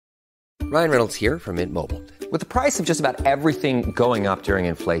Ryan Reynolds here from Mint Mobile. With the price of just about everything going up during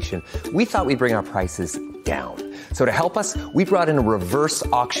inflation, we thought we'd bring our prices down. So to help us, we brought in a reverse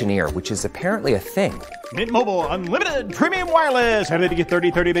auctioneer, which is apparently a thing. Mint Mobile Unlimited Premium Wireless. How to get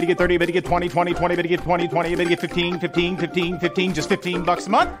 30, 30, bit to get 30, bit to get 20, 20, 20, bit to get 20, 20, bit to get 15, 15, 15, 15, just $15 a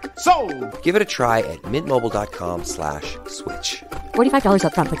month? Sold! Give it a try at mintmobile.com/switch. $45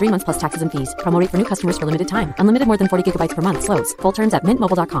 up front for 3 months plus taxes and fees. Promo rate for new customers for limited time. Unlimited more than 40 gigabytes per month. Slows full terms at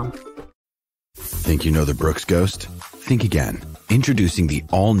mintmobile.com. Think you know the Brooks Ghost? Think again. Introducing the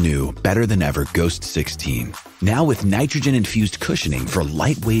all-new, better-than-ever Ghost 16. Now with nitrogen-infused cushioning for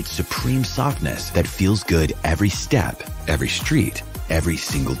lightweight, supreme softness that feels good every step, every street, every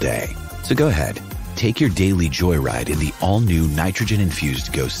single day. So go ahead, take your daily joyride in the all-new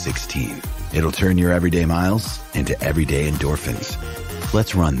nitrogen-infused Ghost 16. It'll turn your everyday miles into everyday endorphins.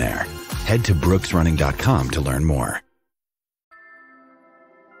 Let's run there. Head to brooksrunning.com to learn more.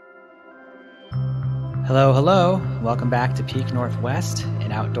 Hello, hello. Welcome back to Peak Northwest,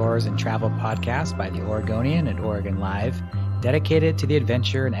 an outdoors and travel podcast by the Oregonian and Oregon Live, dedicated to the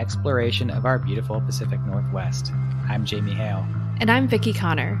adventure and exploration of our beautiful Pacific Northwest. I'm Jamie Hale. And I'm Vicki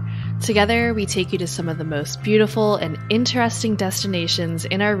Connor. Together, we take you to some of the most beautiful and interesting destinations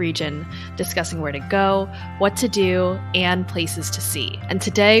in our region, discussing where to go, what to do, and places to see. And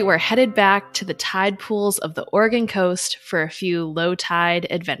today, we're headed back to the tide pools of the Oregon coast for a few low tide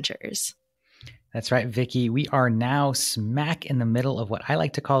adventures. That's right, Vicki. We are now smack in the middle of what I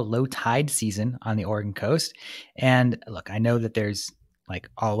like to call low tide season on the Oregon coast. And look, I know that there's like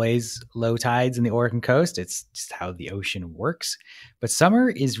always low tides in the Oregon coast. It's just how the ocean works. But summer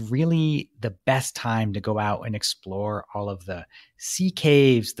is really the best time to go out and explore all of the sea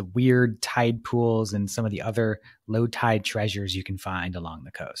caves, the weird tide pools, and some of the other low tide treasures you can find along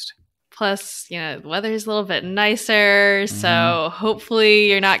the coast. Plus, the weather's a little bit nicer, so hopefully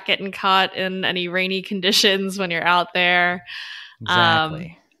you're not getting caught in any rainy conditions when you're out there.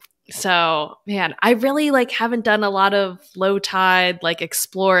 Exactly. So, man, I really haven't done a lot of low tide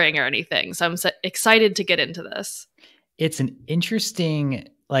exploring or anything, so I'm excited to get into this. It's an interesting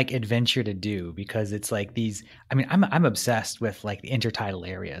adventure to do because it's these. I mean, I'm obsessed with the intertidal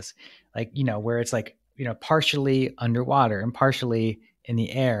areas, where it's partially underwater and partially in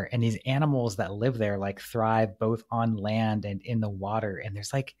the air, and these animals that live there thrive both on land and in the water. And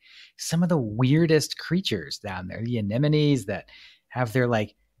there's some of the weirdest creatures down there, the anemones that have their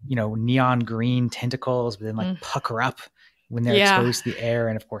neon green tentacles, but then pucker up when they're exposed to the air.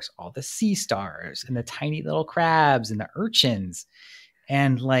 And of course, all the sea stars and the tiny little crabs and the urchins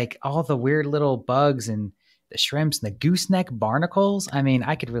and all the weird little bugs and the shrimps and the gooseneck barnacles. I mean,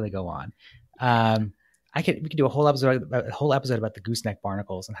 I could really go on. We could do a whole episode about the gooseneck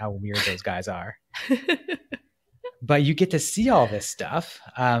barnacles and how weird those guys are. But you get to see all this stuff,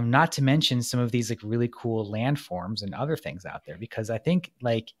 not to mention some of these really cool landforms and other things out there. Because I think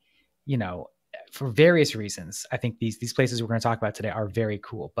for various reasons, I think these places we're going to talk about today are very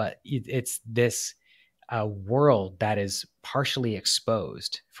cool. But it's this world that is partially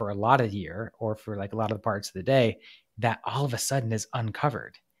exposed for a lot of the year, or for a lot of the parts of the day, that all of a sudden is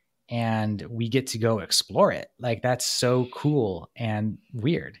uncovered. And we get to go explore it. That's so cool and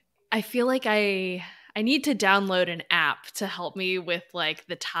weird. I feel like I need to download an app to help me with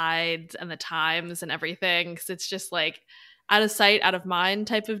the tides and the times and everything. Cause it's just out of sight, out of mind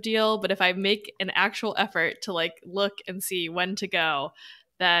type of deal. But if I make an actual effort to look and see when to go,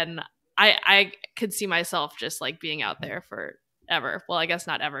 then I could see myself just being out there forever. Well, I guess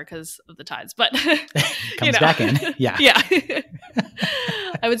not ever because of the tides, but comes back in. Yeah. Yeah.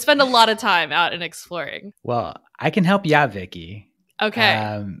 I would spend a lot of time out and exploring. Well, I can help you out, Vicki.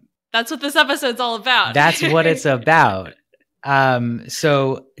 Okay. That's what this episode's all about. That's what it's about.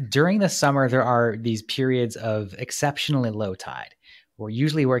 So during the summer, there are these periods of exceptionally low tide, where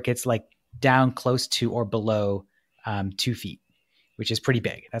it gets down close to or below 2 feet, which is pretty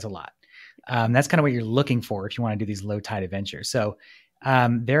big. That's a lot. That's kind of what you're looking for if you want to do these low tide adventures. So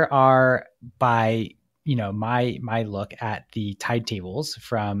there are, by my look at the tide tables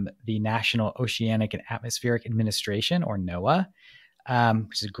from the National Oceanic and Atmospheric Administration, or NOAA,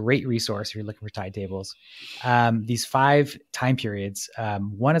 which is a great resource if you're looking for tide tables. These 5 time periods,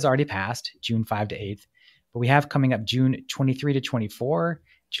 one has already passed, June 5 to 8th, but we have coming up June 23 to 24,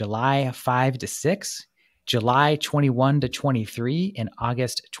 July 5 to 6, July 21 to 23, and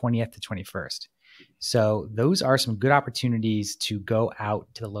August 20th to 21st. So those are some good opportunities to go out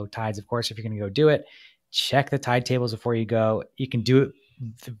to the low tides. Of course, if you're going to go do it, check the tide tables before you go. You can do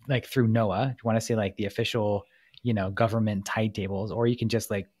it through NOAA if you want to see the official, government tide tables, or you can just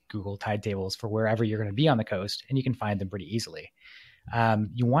Google tide tables for wherever you're going to be on the coast, and you can find them pretty easily.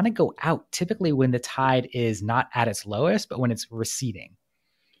 You want to go out typically when the tide is not at its lowest, but when it's receding.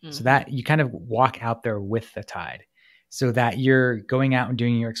 So that you kind of walk out there with the tide so that you're going out and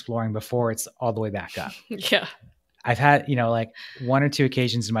doing your exploring before it's all the way back up. Yeah. I've had, like 1 or 2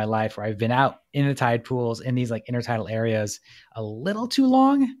 occasions in my life where I've been out in the tide pools in these like intertidal areas a little too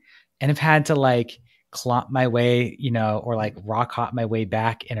long and have had to like clomp my way, or like rock hop my way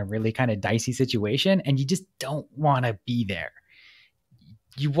back in a really kind of dicey situation. And you just don't want to be there.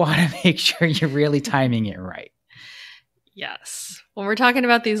 You want to make sure you're really timing it right. Yes. When we're talking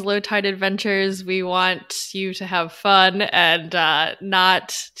about these low tide adventures, we want you to have fun and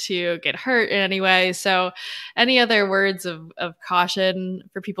not to get hurt in any way. So any other words of caution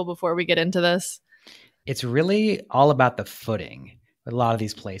for people before we get into this? It's really all about the footing with a lot of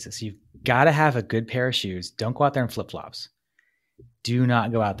these places. You've got to have a good pair of shoes. Don't go out there in flip-flops. Do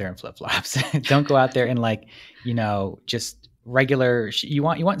not go out there in flip-flops. Don't go out there in like, just regular. You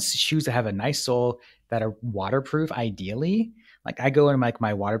want shoes that have a nice sole, that are waterproof ideally. Like I go in like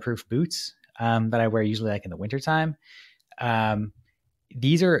my waterproof boots that I wear usually like in the wintertime.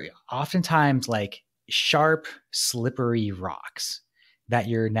 These are oftentimes like sharp, slippery rocks that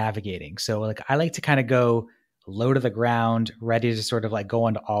you're navigating. So like I like to kind of go low to the ground, ready to sort of like go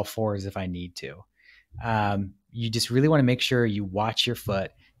onto all fours if I need to. You just really want to make sure you watch your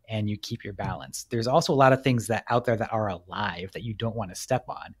foot and you keep your balance. There's also a lot of things that out there that are alive that you don't want to step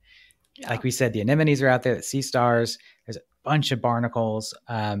on. Yeah. Like we said, the anemones are out there, the sea stars, there's a bunch of barnacles.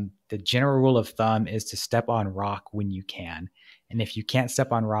 The general rule of thumb is to step on rock when you can. And if you can't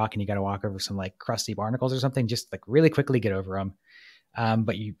step on rock and you got to walk over some like crusty barnacles or something, just like really quickly get over them.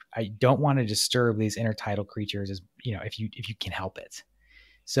 But I don't want to disturb these intertidal creatures as, if you can help it.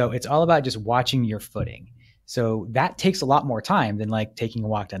 So it's all about just watching your footing. So that takes a lot more time than like taking a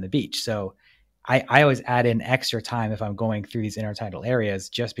walk down the beach. So I always add in extra time if I'm going through these intertidal areas,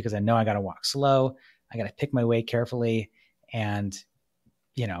 just because I know I got to walk slow. I got to pick my way carefully and,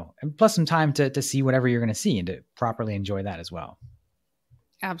 and plus some time to see whatever you're going to see and to properly enjoy that as well.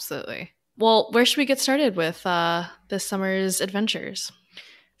 Absolutely. Well, where should we get started with this summer's adventures?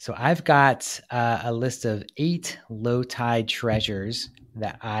 So I've got a list of 8 low tide treasures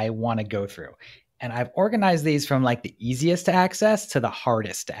that I want to go through. And I've organized these from like the easiest to access to the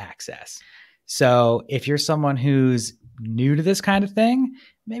hardest to access. So if you're someone who's new to this kind of thing,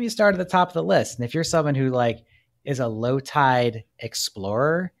 maybe start at the top of the list. And if you're someone who like is a low tide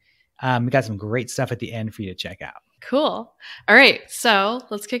explorer, we got some great stuff at the end for you to check out. Cool. All right. So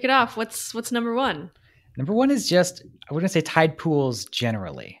let's kick it off. What's number 1? Number 1 is just, I wouldn't say tide pools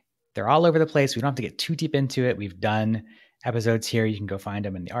generally. They're all over the place. We don't have to get too deep into it. We've done episodes here. You can go find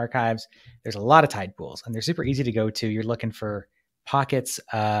them in the archives. There's a lot of tide pools and they're super easy to go to. You're looking for pockets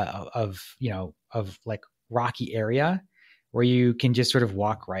of like rocky area where you can just sort of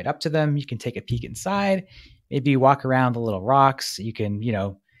walk right up to them. You can take a peek inside, maybe walk around the little rocks. You can,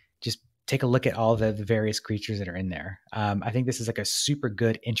 just take a look at all the various creatures that are in there. I think this is like a super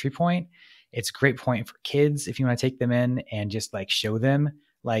good entry point. It's a great point for kids if you want to take them in and just like show them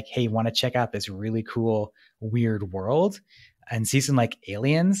like, hey, want to check out this really cool, weird world and see some like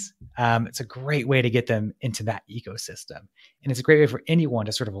aliens. It's a great way to get them into that ecosystem. And it's a great way for anyone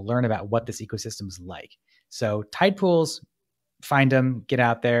to sort of learn about what this ecosystem is like. So tide pools, find them, get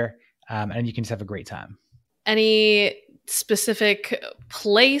out there, and you can just have a great time. Any specific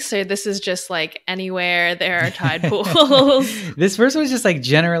place, or this is just like anywhere there are tide pools? This first one is just like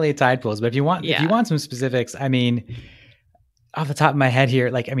generally tide pools, but if you want some specifics, I mean, off the top of my head here,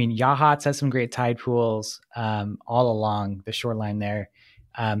 Yachats has some great tide pools all along the shoreline there.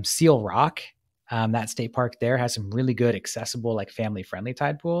 Seal Rock, that state park there has some really good, accessible, like family-friendly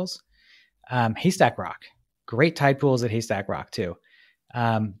tide pools. Haystack Rock, great tide pools at Haystack Rock too.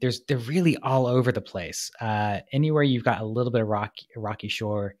 They're really all over the place. Anywhere you've got a little bit of rocky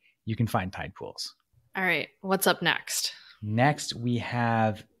shore, you can find tide pools. All right, what's up next? Next, we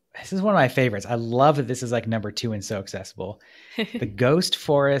have. This is one of my favorites. I love that this is like number 2 and so accessible. The Ghost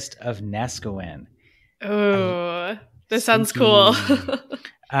Forest of Neskowin. Oh, this sounds cool. Do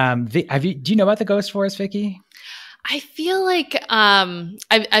you know about the Ghost Forest, Vicky? I feel like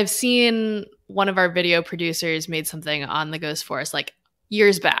I've seen one of our video producers made something on the Ghost Forest like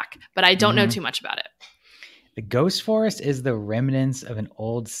years back, but I don't know too much about it. The Ghost Forest is the remnants of an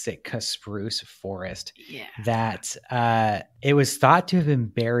old Sitka spruce forest that it was thought to have been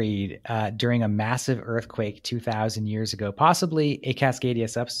buried during a massive earthquake 2,000 years ago, possibly a Cascadia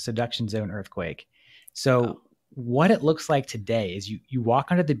subduction zone earthquake. So what it looks like today is you walk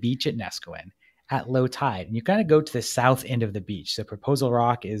onto the beach at Neskowin at low tide, and you kind of go to the south end of the beach. So Proposal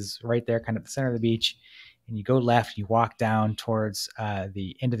Rock is right there, kind of the center of the beach. and you go left, you walk down towards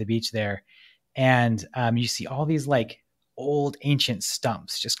the end of the beach there, and you see all these like old ancient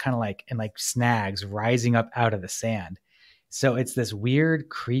stumps, just kind of like in like snags rising up out of the sand. So it's this weird,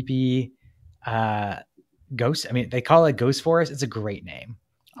 creepy ghost. I mean, they call it ghost forest. It's a great name,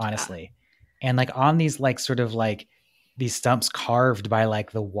 honestly. Yeah. And like on these like sort of like these stumps carved by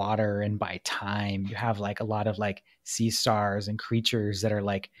like the water and by time, you have like a lot of like sea stars and creatures that are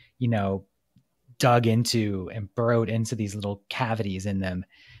like, you know, dug into and burrowed into these little cavities in them.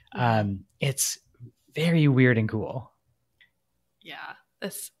 It's very weird and cool. Yeah.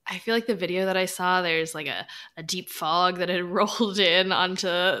 I feel like the video that I saw, there's like a deep fog that had rolled in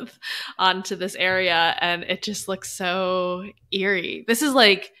onto this area, and it just looks so eerie. This is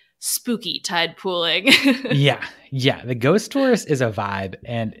like spooky tide pooling. Yeah. The ghost tourist is a vibe,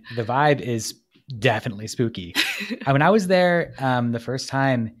 and the vibe is definitely spooky. When I was there the first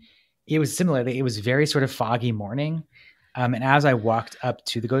time, it was similarly, it was very sort of foggy morning. And as I walked up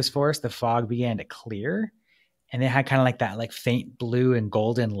to the ghost forest, the fog began to clear, and it had kind of like that like faint blue and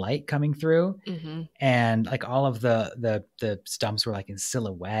golden light coming through. Mm-hmm. And like all of the stumps were like in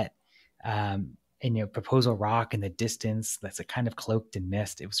silhouette. And, you know, Proposal Rock in the distance that's like kind of cloaked in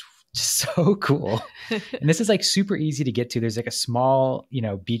mist. It was just so cool. And this is like super easy to get to. There's like a small, you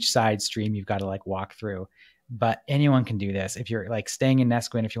know, beachside stream you've got to like walk through, but anyone can do this. If you're like staying in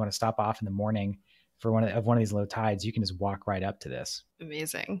Neskowin, if you want to stop off in the morning for one of these low tides, you can just walk right up to this.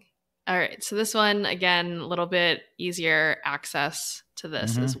 Amazing. All right. So this one, again, a little bit easier access to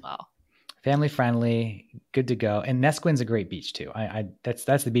this as well. Family friendly, good to go. And Neskowin's a great beach too.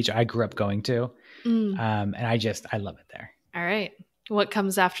 That's the beach I grew up going to. And I love it there. All right. What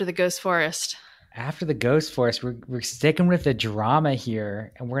comes after the ghost forest? After the ghost forest, we're sticking with the drama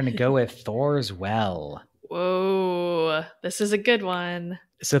here, and we're going to go with Thor's Well. Whoa, this is a good one.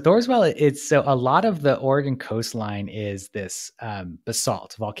 So Thor's Well, so a lot of the Oregon coastline is this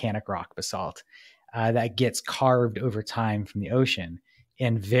basalt, volcanic rock basalt, that gets carved over time from the ocean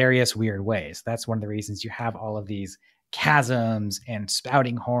in various weird ways. That's one of the reasons you have all of these chasms and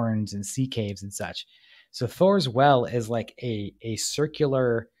spouting horns and sea caves and such. So Thor's Well is like a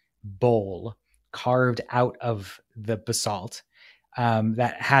circular bowl carved out of the basalt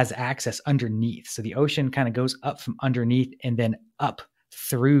that has access underneath. So the ocean kind of goes up from underneath and then up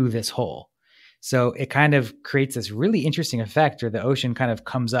through this hole. So it kind of creates this really interesting effect where the ocean kind of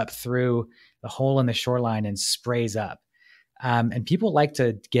comes up through the hole in the shoreline and sprays up. And people like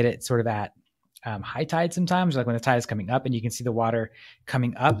to get it sort of at high tide sometimes, like when the tide is coming up and you can see the water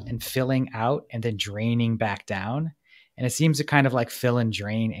coming up and filling out and then draining back down. And it seems to kind of like fill and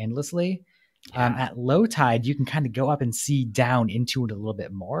drain endlessly. Yeah. At low tide, you can kind of go up and see down into it a little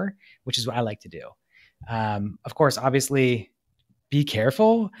bit more, which is what I like to do. Of course, obviously, be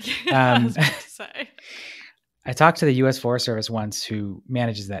careful. I was about to say. I talked to the U.S. Forest Service once who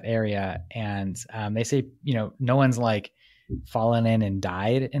manages that area, and they say, you know, no one's like fallen in and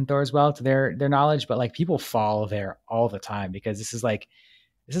died in Thor's Well to their knowledge, but like people fall there all the time because this is like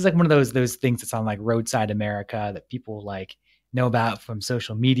one of those things that's on like Roadside America that people like know about from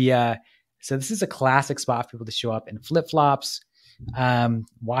social media. So this is a classic spot for people to show up in flip-flops,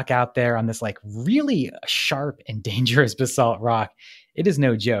 walk out there on this like really sharp and dangerous basalt rock. It is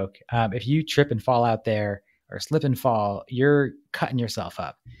no joke. If you trip and fall out there or slip and fall, you're cutting yourself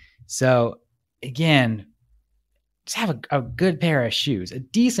up. So again, just have a good pair of shoes, a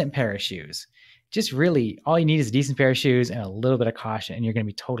decent pair of shoes. Just really all you need is a decent pair of shoes and a little bit of caution, and you're going to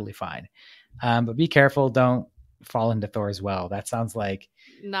be totally fine. But be careful. Don't fall into Thor's Well. That sounds like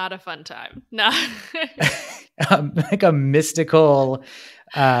not a fun time. No. Like a mystical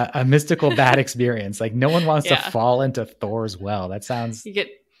bad experience. Like no one wants to fall into Thor's Well. That sounds, you get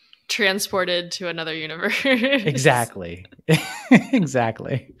transported to another universe. Exactly.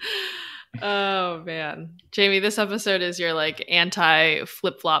 Exactly. Oh man, Jamie, this episode is your like anti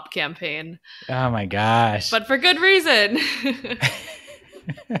flip-flop campaign. Oh my gosh. But for good reason.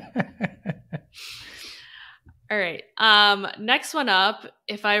 All right. Next one up,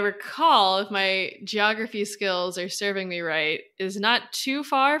 if I recall, if my geography skills are serving me right, is not too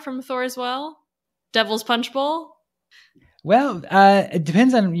far from Thor's Well. Devil's Punch Bowl? Well, it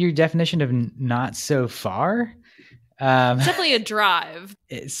depends on your definition of not so far. It's definitely a drive.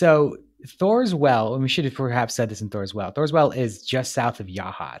 So Thor's Well, and we should have perhaps said this in Thor's Well. Thor's Well is just south of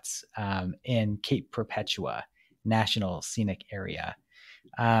Yachats in Cape Perpetua National Scenic Area.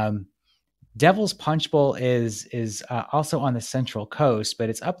 Devil's Punch Bowl is also on the Central Coast, but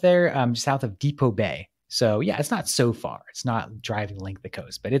it's up there just south of Depot Bay. So yeah, it's not so far. It's not driving length of the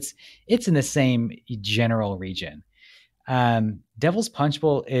coast, but it's in the same general region. Devil's Punch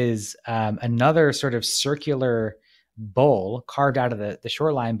Bowl is another sort of circular bowl carved out of the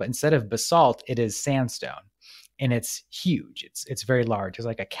shoreline, but instead of basalt, it is sandstone, and it's huge. It's very large. It's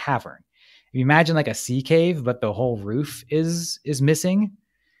like a cavern. If you imagine like a sea cave, but the whole roof is missing,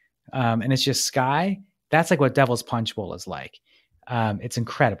 and it's just sky. That's like what Devil's Punch Bowl is like. It's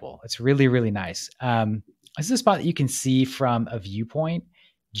incredible. It's really, really nice. This is a spot that you can see from a viewpoint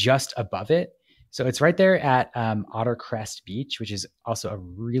just above it. So it's right there at Otter Crest Beach, which is also a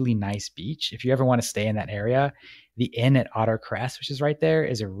really nice beach. If you ever want to stay in that area, the inn at Otter Crest, which is right there,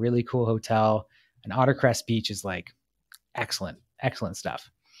 is a really cool hotel. And Otter Crest Beach is like excellent, excellent stuff.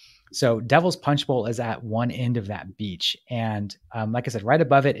 So Devil's Punch Bowl is at one end of that beach. And like I said, right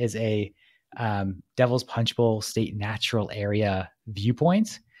above it is a Devil's Punch Bowl State Natural Area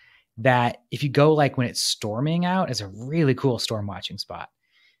viewpoint that if you go like when it's storming out, is a really cool storm watching spot.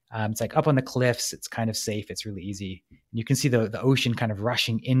 It's like up on the cliffs. It's kind of safe. It's really easy. You can see the ocean kind of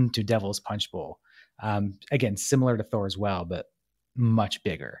rushing into Devil's Punch Bowl. Again, similar to Thor's Well, but much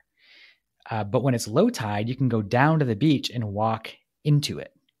bigger. But when it's low tide, you can go down to the beach and walk into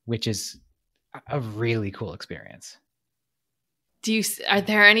it, which is a really cool experience. Are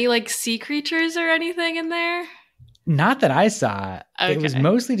there any like sea creatures or anything in there? Not that I saw. Okay. It was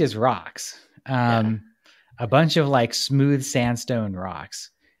mostly just rocks. A bunch of like smooth sandstone rocks.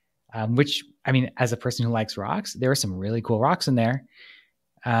 Which, I mean, as a person who likes rocks, there are some really cool rocks in there.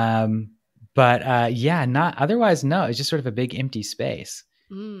 But not otherwise. No, it's just sort of a big empty space.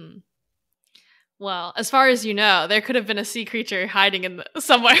 Mm. Well, as far as you know, there could have been a sea creature hiding in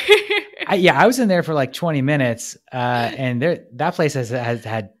somewhere. I was in there for like 20 minutes, and that place has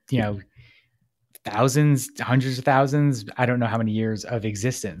had thousands, hundreds of thousands. I don't know how many years of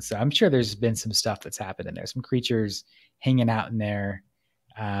existence. So I'm sure there's been some stuff that's happened in there. Some creatures hanging out in there.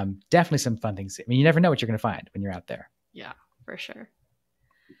 Definitely some fun things. I mean, you never know what you're going to find when you're out there. Yeah, for sure.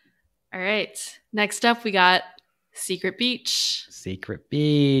 All right. Next up, we got Secret Beach. Secret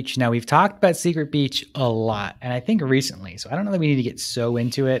Beach. Now, we've talked about Secret Beach a lot, and I think recently. So I don't know that we need to get so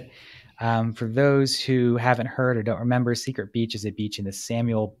into it. For those who haven't heard or don't remember, Secret Beach is a beach in the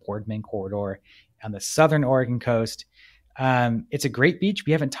Samuel Boardman corridor on the southern Oregon coast. It's a great beach.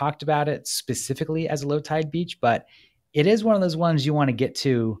 We haven't talked about it specifically as a low tide beach, but it is one of those ones you want to get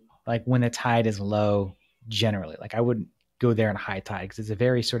to like when the tide is low generally. Like I wouldn't go there in high tide because it's a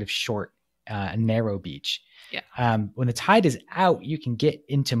very sort of short, narrow beach. Yeah. When the tide is out, you can get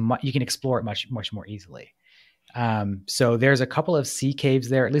into, you can explore it much, much more easily. So there's a couple of sea caves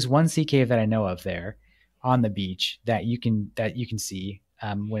there, at least one sea cave that I know of there on the beach that you can see,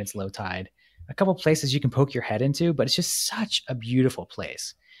 when it's low tide. A couple places you can poke your head into, but it's just such a beautiful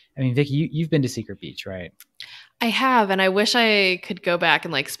place. I mean, Vicky, you've been to Secret Beach, right? I have, and I wish I could go back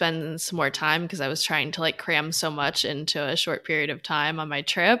and like spend some more time because I was trying to like cram so much into a short period of time on my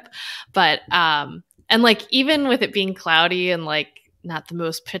trip. But and like even with it being cloudy and like not the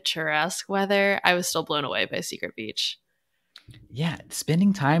most picturesque weather, I was still blown away by Secret Beach. Yeah,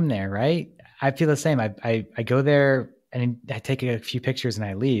 spending time there, right? I feel the same. I go there and I take a few pictures and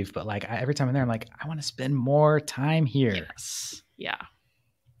I leave, but like every time I'm there, I'm like, I want to spend more time here. Yes. Yeah.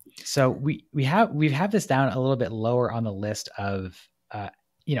 So we have this down a little bit lower on the list of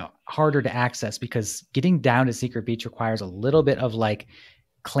harder to access because getting down to Secret Beach requires a little bit of like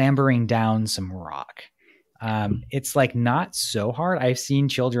clambering down some rock. It's like not so hard. I've seen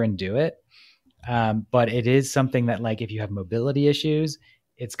children do it, but it is something that like if you have mobility issues,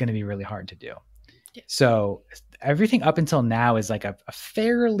 it's going to be really hard to do. Yeah. So everything up until now is like a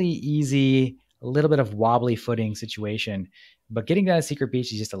fairly easy, a little bit of wobbly footing situation. But getting down to Secret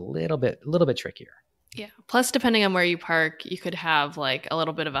Beach is just a little bit trickier. Yeah. Plus, depending on where you park, you could have like a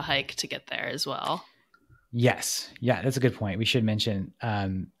little bit of a hike to get there as well. Yes. Yeah, that's a good point. We should mention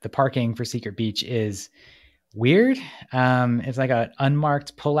the parking for Secret Beach is weird. It's like an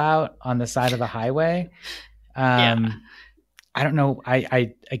unmarked pullout on the side of the highway. Yeah. I don't know.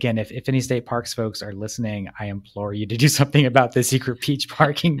 I again, if any state parks folks are listening, I implore you to do something about the Secret Beach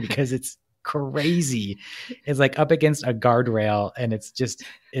parking because it's crazy. It's like up against a guardrail and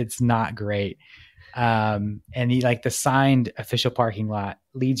it's not great. And like the signed official parking lot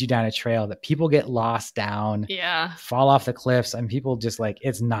leads you down a trail that people get lost down, fall off the cliffs, and people just like,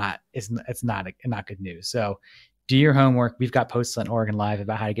 it's not good news. So do your homework. We've got posts on Oregon Live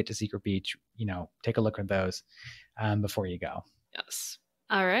about how to get to Secret Beach, take a look at those, before you go. Yes.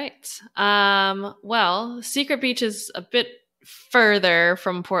 All right. Well, Secret Beach is a bit further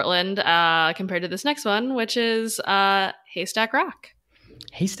from Portland compared to this next one, which is Haystack Rock.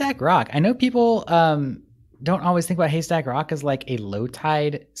 Haystack Rock. I know people don't always think about Haystack Rock as like a low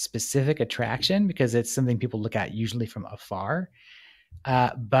tide specific attraction because it's something people look at usually from afar.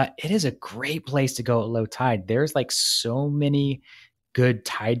 But it is a great place to go at low tide. There's like so many good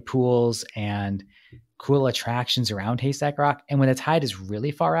tide pools and cool attractions around Haystack Rock. And when the tide is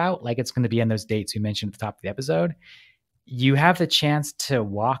really far out, like it's going to be on those dates we mentioned at the top of the episode, you have the chance to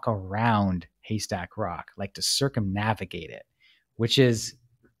walk around Haystack Rock, like to circumnavigate it, which is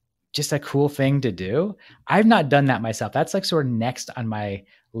just a cool thing to do. I've not done that myself. That's like sort of next on my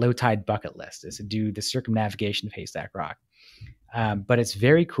low tide bucket list is to do the circumnavigation of Haystack Rock. But it's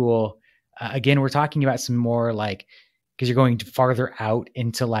very cool. Again, we're talking about some more like, because you're going farther out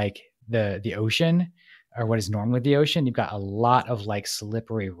into like the ocean or what is normally the ocean. You've got a lot of like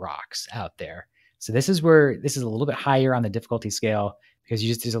slippery rocks out there. So this is a little bit higher on the difficulty scale because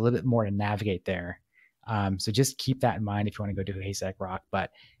there's a little bit more to navigate there. So just keep that in mind if you want to go to Haystack Rock.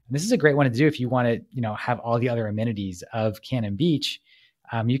 But this is a great one to do if you want to, have all the other amenities of Cannon Beach.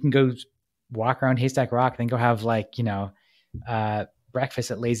 You can go walk around Haystack Rock, then go have like,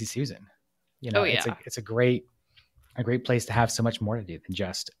 breakfast at Lazy Susan. It's a great place to have so much more to do than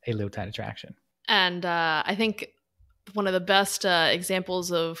just a low tide attraction. And I think one of the best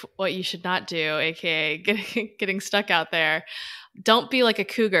examples of what you should not do, aka getting stuck out there, don't be like a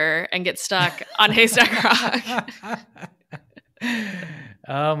cougar and get stuck on Haystack Rock.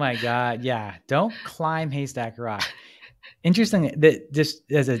 Oh my God. Yeah. Don't climb Haystack Rock. Interesting that just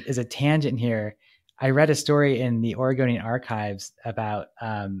as a tangent here, I read a story in the Oregonian archives about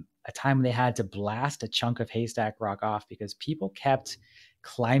a time when they had to blast a chunk of Haystack Rock off because people kept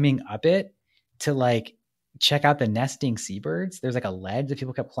climbing up it to like check out the nesting seabirds. There's like a ledge that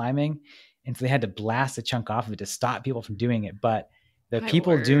people kept climbing. And so they had to blast a chunk off of it to stop people from doing it. But the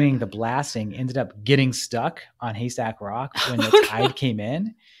people doing the blasting ended up getting stuck on Haystack Rock when the tide came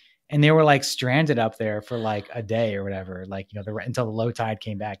in. And they were like stranded up there for like a day or whatever, like, until the low tide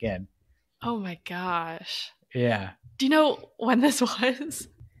came back in. Oh my gosh. Yeah. Do you know when this was? This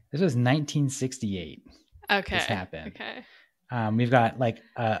was 1968. Okay. This happened. Okay. We've got like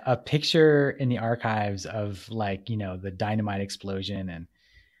a picture in the archives of like, the dynamite explosion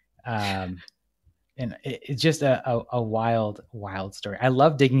and it's just a wild, wild story. I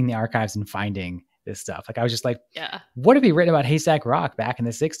love digging in the archives and finding this stuff. Like I was just like, what have we written about Haystack Rock back in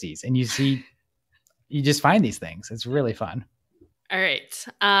the 60s? And you just find these things. It's really fun. All right.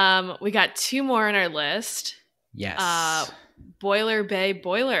 We got two more on our list. Yes. Boiler Bay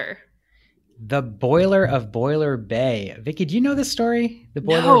Boiler. The Boiler of Boiler Bay. Vicky, do you know this story? The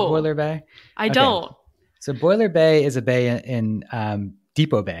Boiler of Boiler Bay? I don't. So Boiler Bay is a bay in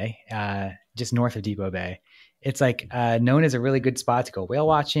Depot Bay, just north of Depot Bay. It's like known as a really good spot to go whale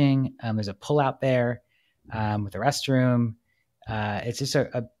watching. There's a pullout there with a restroom. It's just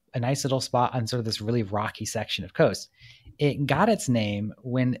a nice little spot on sort of this really rocky section of coast. It got its name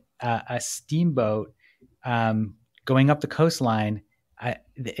when a steamboat going up the coastline, I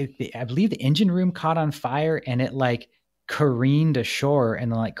believe the engine room caught on fire and it like careened ashore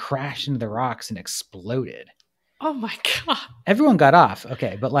and then like crashed into the rocks and exploded. Oh my God. Everyone got off.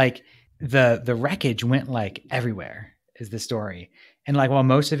 Okay. But like the wreckage went like everywhere is the story. And like, while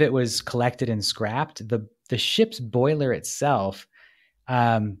most of it was collected and scrapped, the ship's boiler itself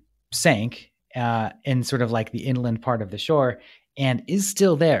sank in sort of like the inland part of the shore and is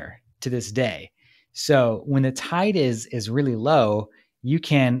still there to this day. So when the tide is really low, you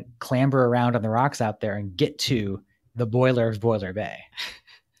can clamber around on the rocks out there and get to the Boiler of Boiler Bay.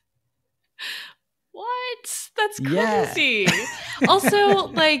 What? That's crazy. Yeah. Also,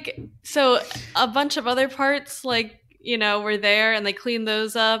 like, so a bunch of other parts, like, were there and they cleaned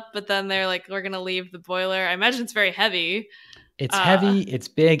those up, but then they're like, we're going to leave the boiler. I imagine it's very heavy. It's heavy, it's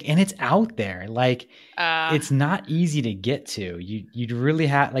big, and it's out there. Like, it's not easy to get to. You'd really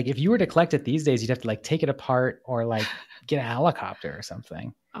have, like, if you were to collect it these days, you'd have to like take it apart or like get a helicopter or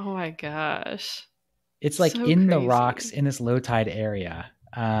something. Oh my gosh. It's like so in crazy. The rocks in this low tide area.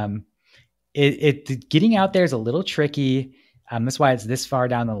 Getting out there is a little tricky. That's why it's this far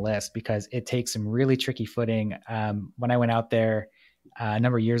down the list, because it takes some really tricky footing. When I went out there a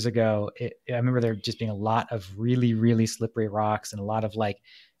number of years ago, I remember there just being a lot of really, really slippery rocks and a lot of like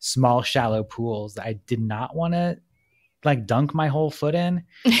small, shallow pools that I did not want to like dunk my whole foot in.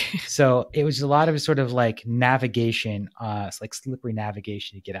 So it was a lot of sort of like navigation, like slippery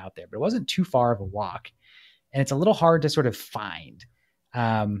navigation to get out there, but it wasn't too far of a walk. And it's a little hard to sort of find.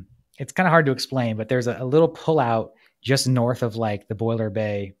 It's kind of hard to explain, but there's a little pullout just north of like the Boiler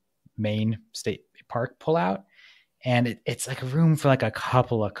Bay Main State Park pullout. And it's like a room for like a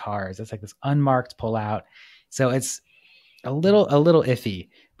couple of cars. It's like this unmarked pullout. So it's a little iffy.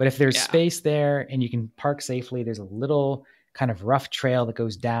 But if there's space there and you can park safely, there's a little kind of rough trail that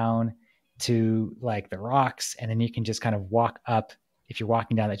goes down to like the rocks, and then you can just kind of walk up. If you're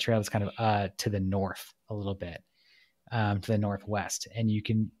walking down that trail, it's kind of to the north a little bit, to the northwest, and you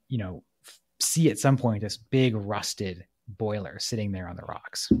can see at some point this big rusted boiler sitting there on the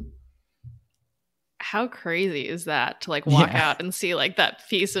rocks. How crazy is that to like walk out and see like that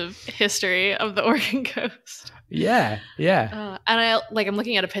piece of history of the Oregon coast? Yeah. And I'm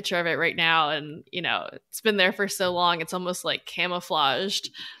looking at a picture of it right now, and it's been there for so long, it's almost like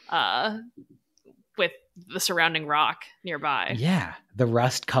camouflaged with the surrounding rock nearby. Yeah, the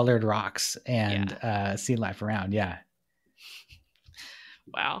rust-colored rocks and sea life around. Yeah.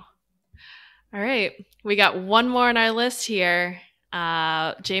 Wow. All right, we got one more on our list here.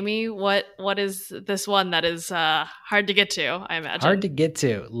 Jamie, what is this one that is hard to get to, I imagine? Hard to get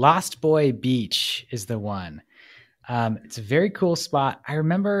to. Lost Boy Beach is the one. It's a very cool spot. I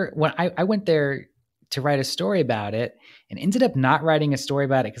remember when I went there to write a story about it and ended up not writing a story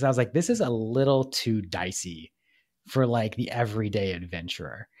about it because I was like, this is a little too dicey for like the everyday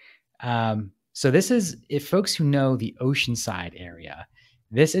adventurer. So this is, if folks who know the Oceanside area,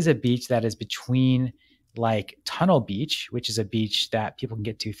 this is a beach that is between like Tunnel Beach, which is a beach that people can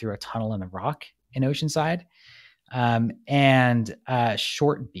get to through a tunnel in the rock in Oceanside, and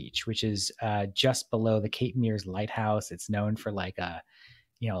Short Beach, which is just below the Cape Mears Lighthouse. It's known for like a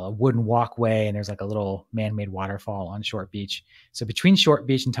wooden walkway, and there's like a little man-made waterfall on Short Beach. So between Short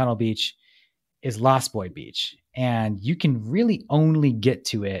Beach and Tunnel Beach is Lost Boy Beach, and you can really only get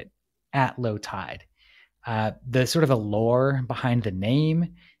to it at low tide. The sort of the lore behind the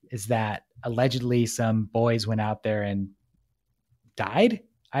name is that allegedly some boys went out there and died,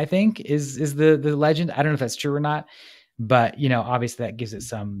 I think is the legend. I don't know if that's true or not, but obviously that gives it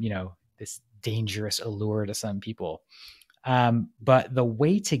some, this dangerous allure to some people. But the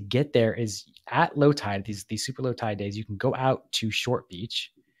way to get there is at low tide, these super low tide days, you can go out to Short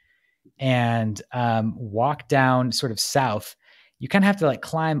Beach and walk down sort of south. You kind of have to like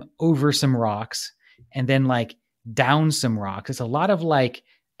climb over some rocks and then like down some rocks. It's a lot of like,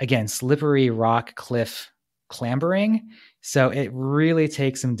 again, slippery rock cliff clambering. So it really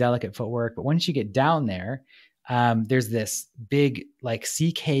takes some delicate footwork. But once you get down there, there's this big like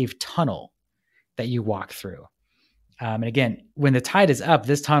sea cave tunnel that you walk through. And again, when the tide is up,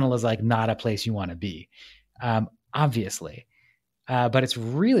 this tunnel is like not a place you want to be, obviously. But it's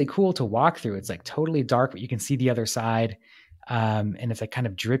really cool to walk through. It's like totally dark, but you can see the other side. And it's like kind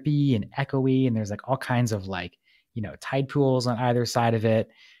of drippy and echoey. And there's like all kinds of like, tide pools on either side of it.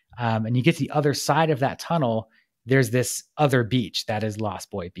 And you get to the other side of that tunnel, there's this other beach that is Lost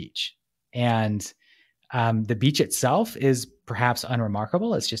Boy Beach. And the beach itself is perhaps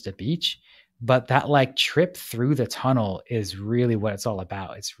unremarkable. It's just a beach. But that like trip through the tunnel is really what it's all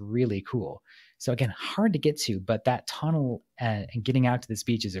about. It's really cool. So again, hard to get to, but that tunnel and getting out to this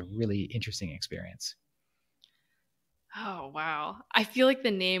beach is a really interesting experience. Oh, wow. I feel like the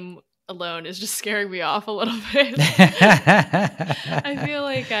name alone is just scaring me off a little bit. I feel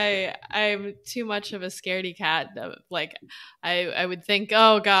like I'm too much of a scaredy cat. Like I would think,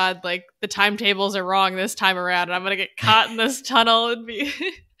 oh God, like the timetables are wrong this time around, and I'm gonna get caught in this tunnel and be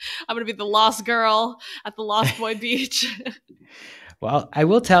I'm gonna be the lost girl at the Lost Boy Beach. Well, I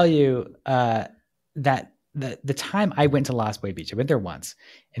will tell you that the time I went to Lost Boy Beach, I went there once,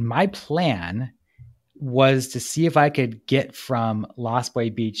 and my plan was to see if I could get from Lost Boy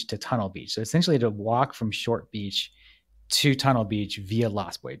Beach to Tunnel Beach. So essentially to walk from Short Beach to Tunnel Beach via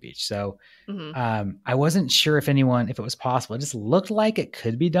Lost Boy Beach. So I wasn't sure if it was possible. It just looked like it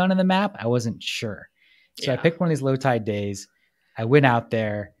could be done on the map. I wasn't sure. So I picked one of these low tide days. I went out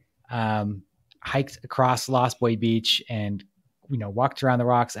there, hiked across Lost Boy Beach and, walked around the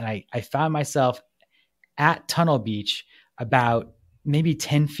rocks. And I found myself at Tunnel Beach about maybe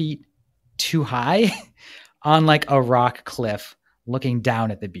 10 feet too high on like a rock cliff looking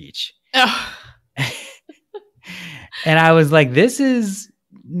down at the beach. Oh. And I was like, this is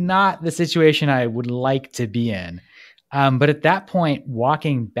not the situation I would like to be in. But at that point,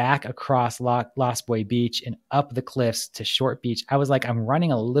 walking back across Lost Boy Beach and up the cliffs to Short Beach, I was like, I'm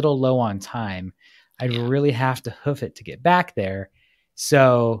running a little low on time. I'd really have to hoof it to get back there.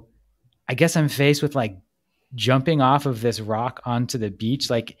 So I guess I'm faced with like jumping off of this rock onto the beach,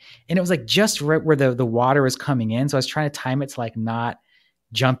 like, and it was like just right where the water was coming in. So I was trying to time it to like not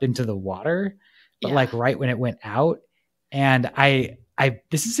jump into the water, but like right when it went out. And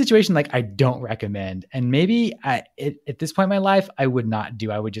this is a situation like I don't recommend. And maybe at this point in my life, I would not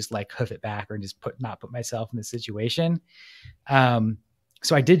do. I would just like hoof it back or just not put myself in this situation.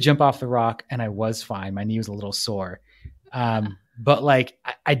 So I did jump off the rock and I was fine. My knee was a little sore. But like,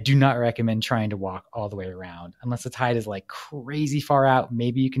 I do not recommend trying to walk all the way around unless the tide is like crazy far out.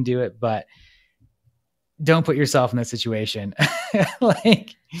 Maybe you can do it, but don't put yourself in that situation.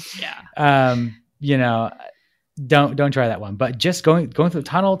 Like, you know, don't try that one. But just going through the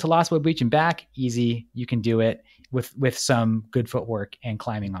tunnel to Lost Boy Beach and back, easy. You can do it with some good footwork and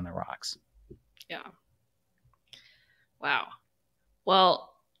climbing on the rocks. Yeah. Wow. Well,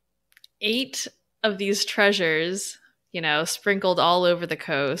 8 of these treasures, you know, sprinkled all over the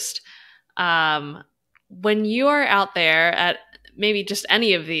coast. When you are out there at maybe just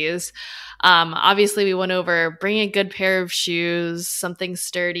any of these, obviously we went over bringing a good pair of shoes, something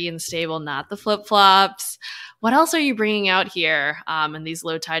sturdy and stable, not the flip-flops. What else are you bringing out here in these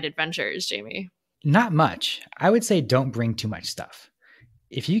low tide adventures, Jamie? Not much. I would say don't bring too much stuff.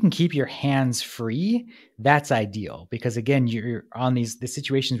 If you can keep your hands free, that's ideal, because again, you're on the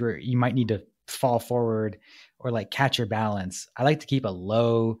situations where you might need to fall forward or like catch your balance. I like to keep a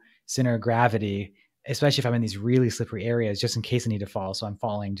low center of gravity, especially if I'm in these really slippery areas, just in case I need to fall. So I'm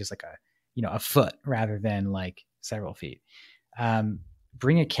falling just like a foot rather than like several feet.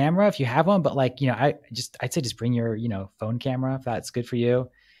 Bring a camera if you have one, but like, I'd say just bring your, phone camera if that's good for you.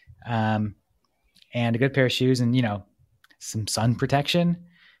 And a good pair of shoes and, some sun protection.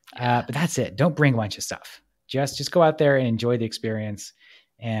 But that's it. Don't bring a bunch of stuff. Just go out there and enjoy the experience,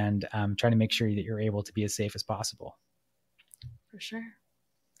 and try to make sure that you're able to be as safe as possible. For sure.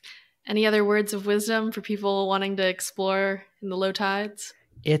 Any other words of wisdom for people wanting to explore in the low tides?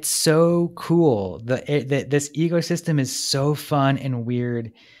 It's so cool. This ecosystem is so fun and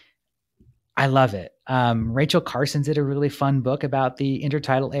weird. I love it. Rachel Carson did a really fun book about the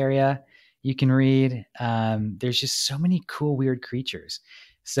intertidal area you can read. There's just so many cool, weird creatures.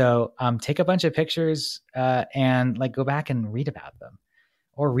 So take a bunch of pictures and like go back and read about them,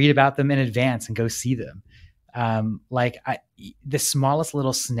 or read about them in advance and go see them. The smallest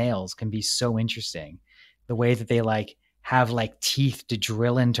little snails can be so interesting. The way that they like have like teeth to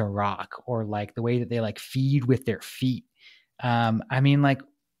drill into rock, or like the way that they like feed with their feet.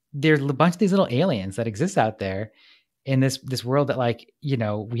 There's a bunch of these little aliens that exist out there in this world that like,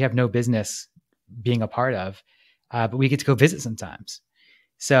 we have no business being a part of, but we get to go visit sometimes.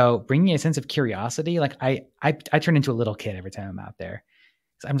 So bringing a sense of curiosity, like I turn into a little kid every time I'm out there.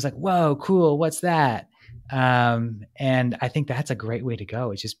 So I'm just like, whoa, cool. What's that? And I think that's a great way to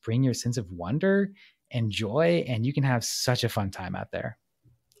go. Is just bring your sense of wonder and joy, and you can have such a fun time out there.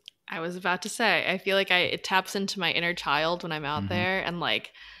 I was about to say, I feel like it taps into my inner child when I'm out there and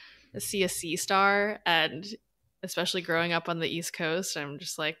like see a sea star, and especially growing up on the East Coast, I'm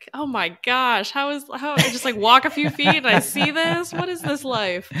just like, oh my gosh, how I just like walk a few feet and I see this? What is this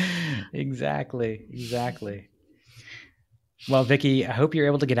life? Exactly. Well, Vicky, I hope you're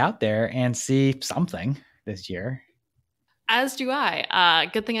able to get out there and see something this year. As do I.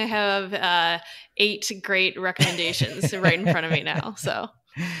 Good thing I have 8 great recommendations right in front of me now. So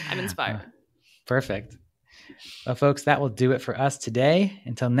I'm inspired. Perfect. Well, folks, that will do it for us today.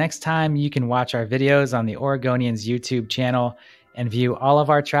 Until next time, you can watch our videos on the Oregonians YouTube channel and view all of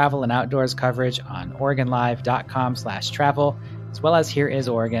our travel and outdoors coverage on OregonLive.com/travel, as well as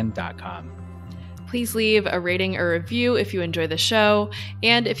HereIsOregon.com. Please leave a rating or review if you enjoy the show.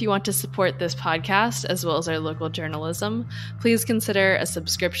 And if you want to support this podcast, as well as our local journalism, please consider a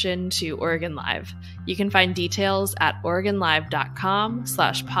subscription to Oregon Live. You can find details at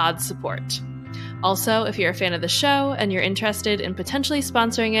OregonLive.com/pod support. Also, if you're a fan of the show and you're interested in potentially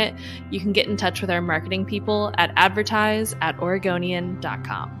sponsoring it, you can get in touch with our marketing people at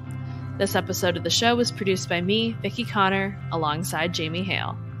advertise@oregonian.com. This episode of the show was produced by me, Vicky Connor, alongside Jamie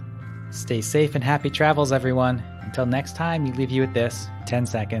Hale. Stay safe and happy travels, everyone. Until next time, we leave you with this 10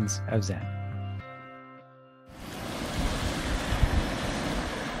 seconds of Zen.